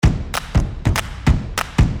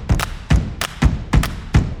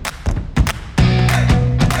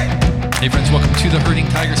Welcome to the Herding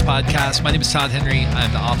Tigers podcast. My name is Todd Henry.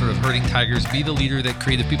 I'm the author of Herding Tigers, Be the Leader That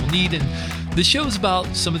Creative People Need. And this show is about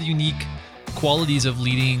some of the unique qualities of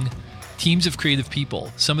leading teams of creative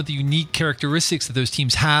people, some of the unique characteristics that those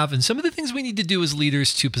teams have, and some of the things we need to do as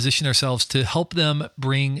leaders to position ourselves to help them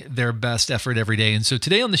bring their best effort every day. And so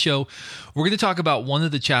today on the show, we're going to talk about one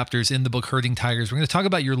of the chapters in the book, Herding Tigers. We're going to talk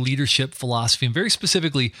about your leadership philosophy, and very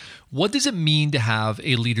specifically, what does it mean to have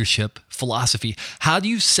a leadership philosophy? How do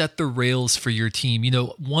you set the rails for your team? You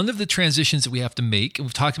know, one of the transitions that we have to make, and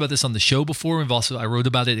we've talked about this on the show before, I wrote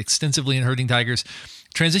about it extensively in Herding Tigers,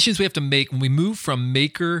 transitions we have to make when we move from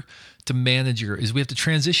maker to manager is we have to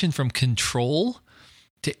transition from control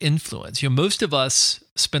to influence. You know, most of us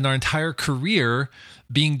spend our entire career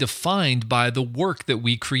being defined by the work that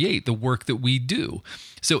we create, the work that we do.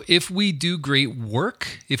 So if we do great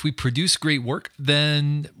work, if we produce great work,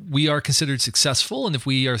 then we are considered successful. And if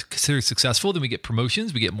we are considered successful, then we get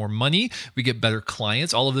promotions, we get more money, we get better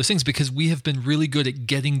clients, all of those things, because we have been really good at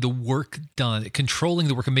getting the work done, at controlling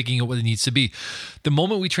the work and making it what it needs to be. The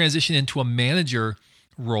moment we transition into a manager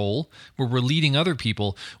role where we're leading other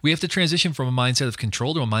people, we have to transition from a mindset of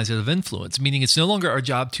control to a mindset of influence, meaning it's no longer our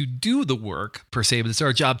job to do the work per se, but it's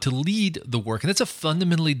our job to lead the work. And it's a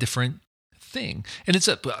fundamentally different thing. And it's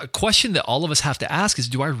a question that all of us have to ask is,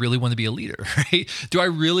 do I really want to be a leader, right? Do I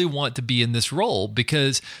really want to be in this role?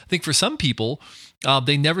 Because I think for some people,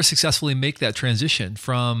 they never successfully make that transition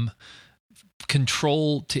from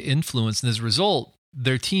control to influence. And as a result,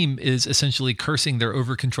 their team is essentially cursing their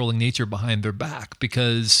over-controlling nature behind their back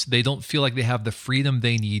because they don't feel like they have the freedom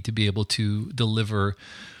they need to be able to deliver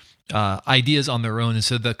ideas on their own. And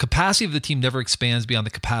so the capacity of the team never expands beyond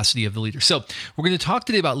the capacity of the leader. So we're going to talk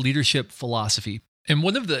today about leadership philosophy. And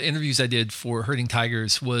one of the interviews I did for Herding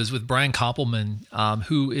Tigers was with Brian Koppelman,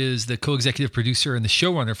 who is the co-executive producer and the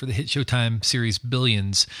showrunner for the hit Showtime series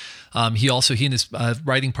Billions. He and his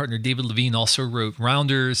writing partner David Levine also wrote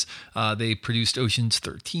Rounders. They produced Ocean's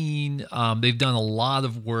 13. They've done a lot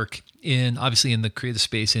of work obviously in the creative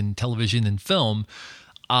space in television and film.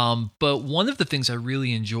 But one of the things I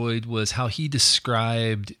really enjoyed was how he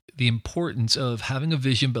described the importance of having a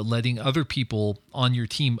vision, but letting other people on your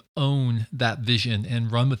team own that vision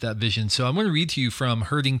and run with that vision. So I'm going to read to you from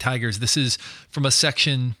Herding Tigers. This is from a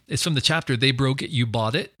section, it's from the chapter, They Broke It, You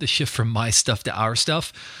Bought It, the shift from my stuff to our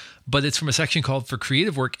stuff. But it's from a section called For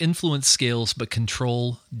Creative Work, Influence Scales, but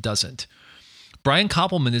Control Doesn't. Brian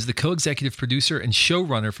Koppelman is the co-executive producer and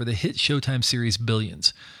showrunner for the hit Showtime series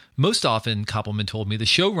Billions. Most often, Koppelman told me, the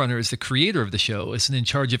showrunner is the creator of the show and in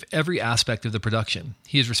charge of every aspect of the production.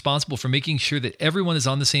 He is responsible for making sure that everyone is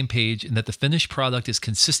on the same page and that the finished product is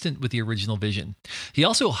consistent with the original vision. He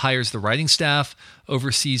also hires the writing staff,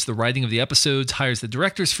 oversees the writing of the episodes, hires the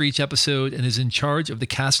directors for each episode, and is in charge of the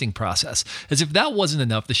casting process. As if that wasn't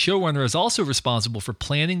enough, the showrunner is also responsible for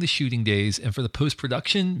planning the shooting days and for the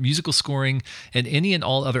post-production, musical scoring, and any and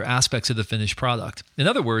all other aspects of the finished product. In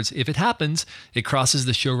other words, if it happens, it crosses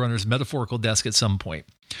the showrunner's metaphorical desk at some point.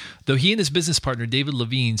 Though he and his business partner, David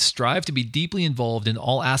Levine, strive to be deeply involved in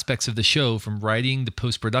all aspects of the show, from writing to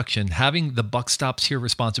post-production, having the buck stops here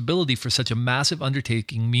responsibility for such a massive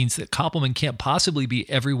undertaking means that Koppelman can't possibly be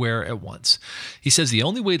everywhere at once. He says the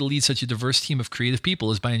only way to lead such a diverse team of creative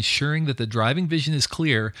people is by ensuring that the driving vision is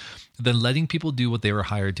clear, then letting people do what they were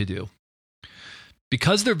hired to do.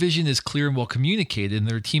 Because their vision is clear and well communicated and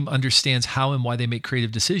their team understands how and why they make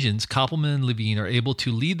creative decisions, Koppelman and Levine are able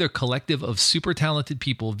to lead their collective of super talented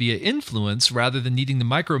people via influence rather than needing to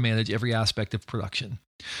micromanage every aspect of production.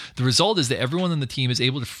 The result is that everyone on the team is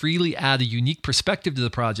able to freely add a unique perspective to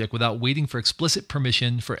the project without waiting for explicit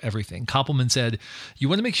permission for everything. Koppelman said, "You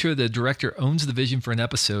want to make sure the director owns the vision for an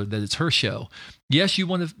episode, that it's her show. Yes, you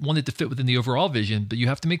want it to fit within the overall vision, but you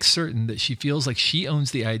have to make certain that she feels like she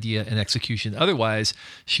owns the idea and execution. Otherwise,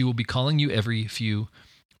 she will be calling you every few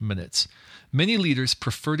minutes." Many leaders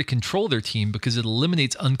prefer to control their team because it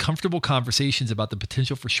eliminates uncomfortable conversations about the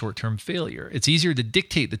potential for short-term failure. It's easier to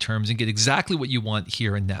dictate the terms and get exactly what you want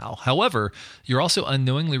here and now. However, you're also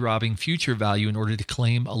unknowingly robbing future value in order to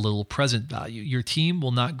claim a little present value. Your team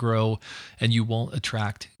will not grow and you won't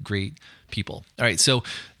attract great people. All right, so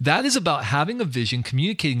that is about having a vision,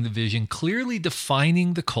 communicating the vision, clearly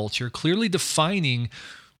defining the culture, clearly defining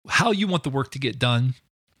how you want the work to get done,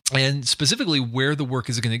 and specifically where the work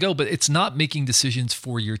is going to go. But it's not making decisions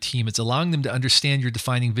for your team. It's allowing them to understand your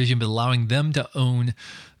defining vision, but allowing them to own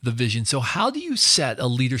the vision. So how do you set a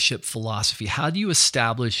leadership philosophy? How do you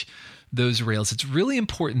establish those rails, it's really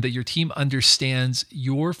important that your team understands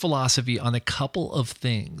your philosophy on a couple of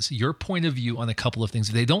things, your point of view on a couple of things.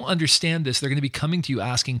 If they don't understand this, they're going to be coming to you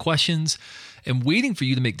asking questions and waiting for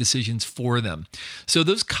you to make decisions for them. So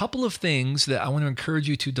those couple of things that I want to encourage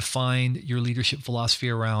you to define your leadership philosophy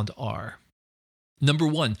around are: number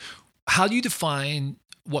one, how do you define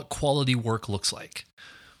what quality work looks like?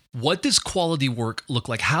 What does quality work look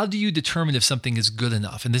like? How do you determine if something is good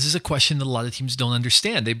enough? And this is a question that a lot of teams don't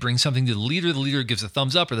understand. They bring something to the leader gives a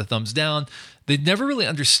thumbs up or the thumbs down. They never really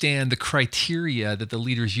understand the criteria that the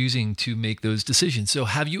leader is using to make those decisions. So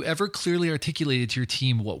have you ever clearly articulated to your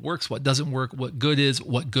team what works, what doesn't work, what good is,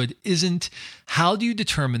 what good isn't? How do you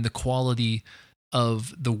determine the quality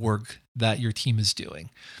of the work that your team is doing?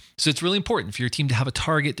 So it's really important for your team to have a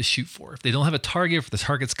target to shoot for. If they don't have a target, if the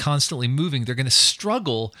target's constantly moving, they're going to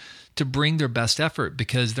struggle to bring their best effort,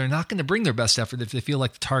 because they're not going to bring their best effort if they feel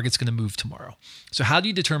like the target's going to move tomorrow. So how do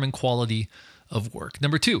you determine quality of work?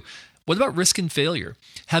 Number two, what about risk and failure?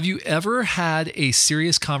 Have you ever had a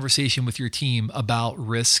serious conversation with your team about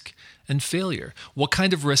risk and failure? What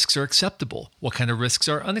kind of risks are acceptable? What kind of risks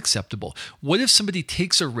are unacceptable? What if somebody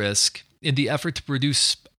takes a risk in the effort to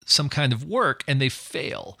produce some kind of work and they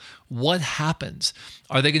fail? What happens?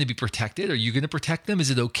 Are they going to be protected? Are you going to protect them? Is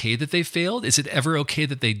it okay that they failed? Is it ever okay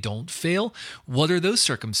that they don't fail? What are those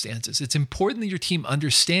circumstances? It's important that your team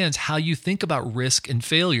understands how you think about risk and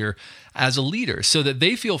failure as a leader, so that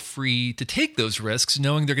they feel free to take those risks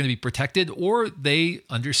knowing they're going to be protected, or they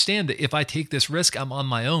understand that if I take this risk, I'm on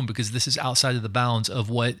my own because this is outside of the bounds of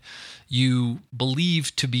what you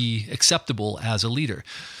believe to be acceptable as a leader.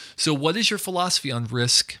 So what is your philosophy on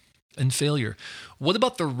risk and failure? What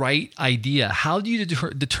about the right idea? How do you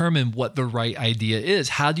determine what the right idea is?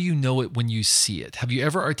 How do you know it when you see it? Have you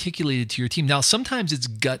ever articulated to your team? Now, sometimes it's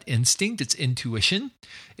gut instinct, it's intuition.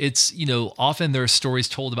 It's, often there are stories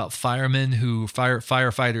told about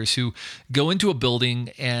firefighters who go into a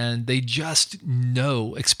building and they just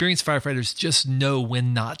know, experienced firefighters just know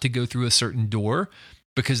when not to go through a certain door,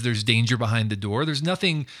 because there's danger behind the door. There's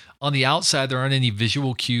nothing on the outside. There aren't any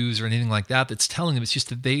visual cues or anything like that that's telling them. It's just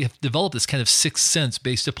that they have developed this kind of sixth sense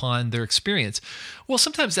based upon their experience. Well,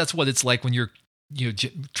 sometimes that's what it's like when you're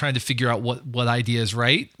trying to figure out what idea is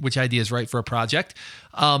right, which idea is right for a project.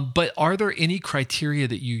 But are there any criteria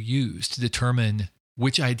that you use to determine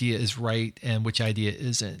which idea is right and which idea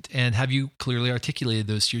isn't? And have you clearly articulated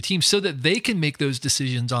those to your team so that they can make those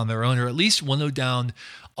decisions on their own, or at least winnow down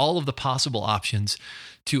all of the possible options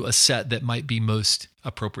to a set that might be most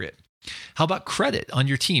appropriate? How about credit on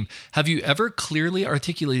your team? Have you ever clearly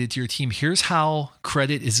articulated to your team, here's how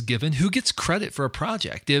credit is given? Who gets credit for a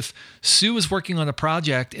project? If Sue is working on a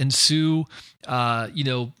project and Sue,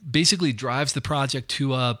 basically drives the project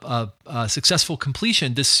to a successful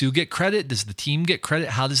completion, does Sue get credit? Does the team get credit?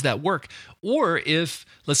 How does that work? Or if,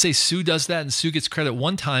 let's say, Sue does that and Sue gets credit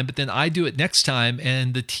one time, but then I do it next time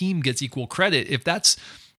and the team gets equal credit,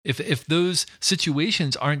 if those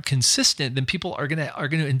situations aren't consistent, then people are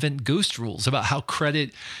gonna invent ghost rules about how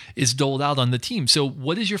credit is doled out on the team. So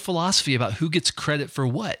what is your philosophy about who gets credit for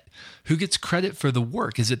what? Who gets credit for the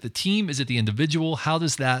work? Is it the team? Is it the individual? How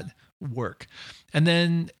does that work? And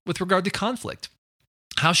then with regard to conflict,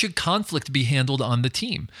 how should conflict be handled on the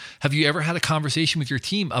team? Have you ever had a conversation with your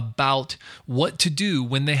team about what to do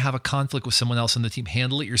when they have a conflict with someone else on the team?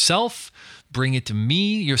 Handle it yourself, bring it to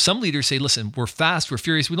me. Some leaders say, listen, we're fast, we're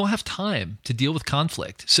furious, we don't have time to deal with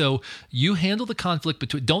conflict. So you handle the conflict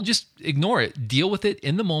don't just ignore it, deal with it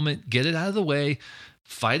in the moment, get it out of the way,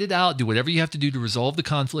 fight it out, do whatever you have to do to resolve the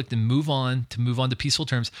conflict and move on to peaceful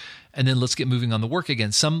terms. And then let's get moving on the work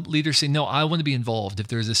again. Some leaders say, no, I want to be involved if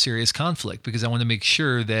there's a serious conflict because I want to make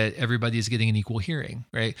sure that everybody is getting an equal hearing,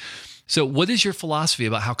 right? So what is your philosophy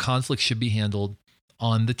about how conflict should be handled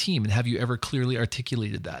on the team? And have you ever clearly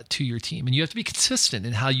articulated that to your team? And you have to be consistent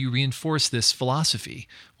in how you reinforce this philosophy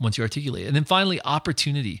once you articulate it. And then finally,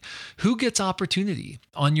 opportunity. Who gets opportunity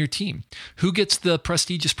on your team? Who gets the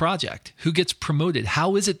prestigious project? Who gets promoted?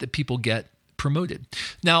 How is it that people get promoted?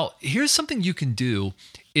 Now, here's something you can do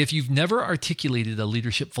if you've never articulated a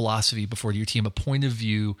leadership philosophy before to your team, a point of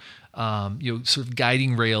view, sort of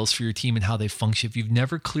guiding rails for your team and how they function. If you've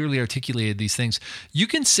never clearly articulated these things, you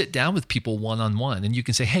can sit down with people one-on-one and you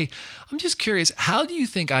can say, hey, I'm just curious, how do you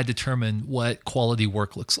think I determine what quality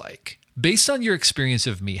work looks like? Based on your experience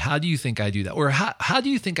of me, how do you think I do that? Or how do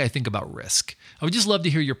you think I think about risk? I would just love to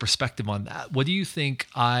hear your perspective on that. What do you think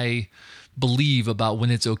I believe about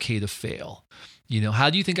when it's okay to fail? How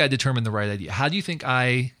do you think I determine the right idea? How do you think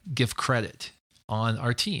I give credit on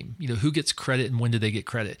our team? Who gets credit and when do they get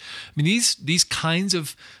credit? I mean, these kinds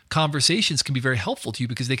of conversations can be very helpful to you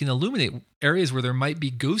because they can illuminate areas where there might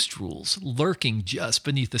be ghost rules lurking just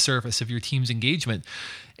beneath the surface of your team's engagement.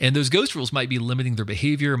 And those ghost rules might be limiting their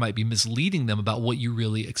behavior, might be misleading them about what you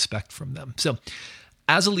really expect from them. So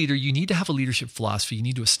as a leader, you need to have a leadership philosophy. You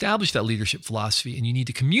need to establish that leadership philosophy, and you need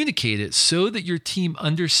to communicate it so that your team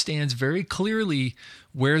understands very clearly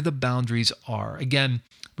where the boundaries are. Again,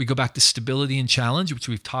 we go back to stability and challenge, which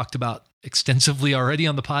we've talked about extensively already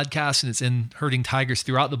on the podcast, and it's in Herding Tigers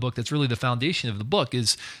throughout the book. That's really the foundation of the book,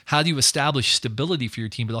 is how do you establish stability for your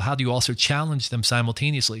team, but how do you also challenge them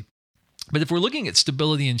simultaneously? But if we're looking at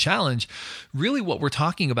stability and challenge, really what we're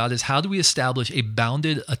talking about is how do we establish a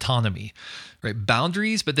bounded autonomy, right?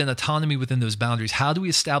 Boundaries, but then autonomy within those boundaries. How do we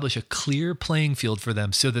establish a clear playing field for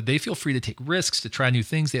them so that they feel free to take risks, to try new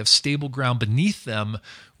things? They have stable ground beneath them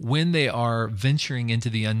when they are venturing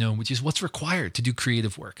into the unknown, which is what's required to do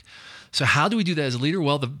creative work. So how do we do that as a leader?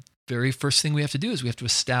 Well, the very first thing we have to do is we have to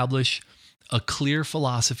establish a clear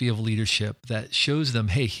philosophy of leadership that shows them,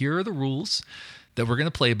 hey, here are the rules that we're going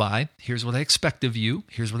to play by. Here's what I expect of you.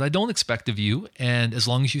 Here's what I don't expect of you. And as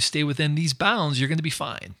long as you stay within these bounds, you're going to be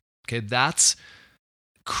fine. Okay, that's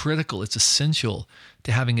critical. It's essential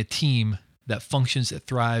to having a team that functions, that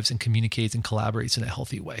thrives, and communicates and collaborates in a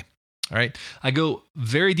healthy way. All right. I go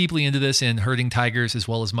very deeply into this in Herding Tigers, as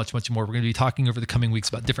well as much, much more. We're going to be talking over the coming weeks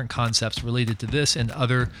about different concepts related to this and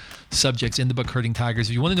other subjects in the book Herding Tigers.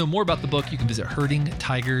 If you want to know more about the book, you can visit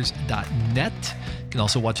herdingtigers.net. You can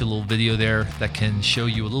also watch a little video there that can show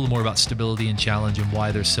you a little more about stability and challenge and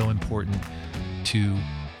why they're so important to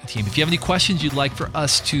the team. If you have any questions you'd like for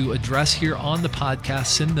us to address here on the podcast,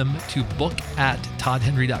 send them to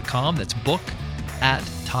book@toddhenry.com. That's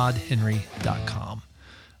book@toddhenry.com.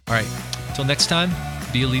 All right, until next time,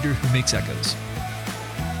 be a leader who makes echoes.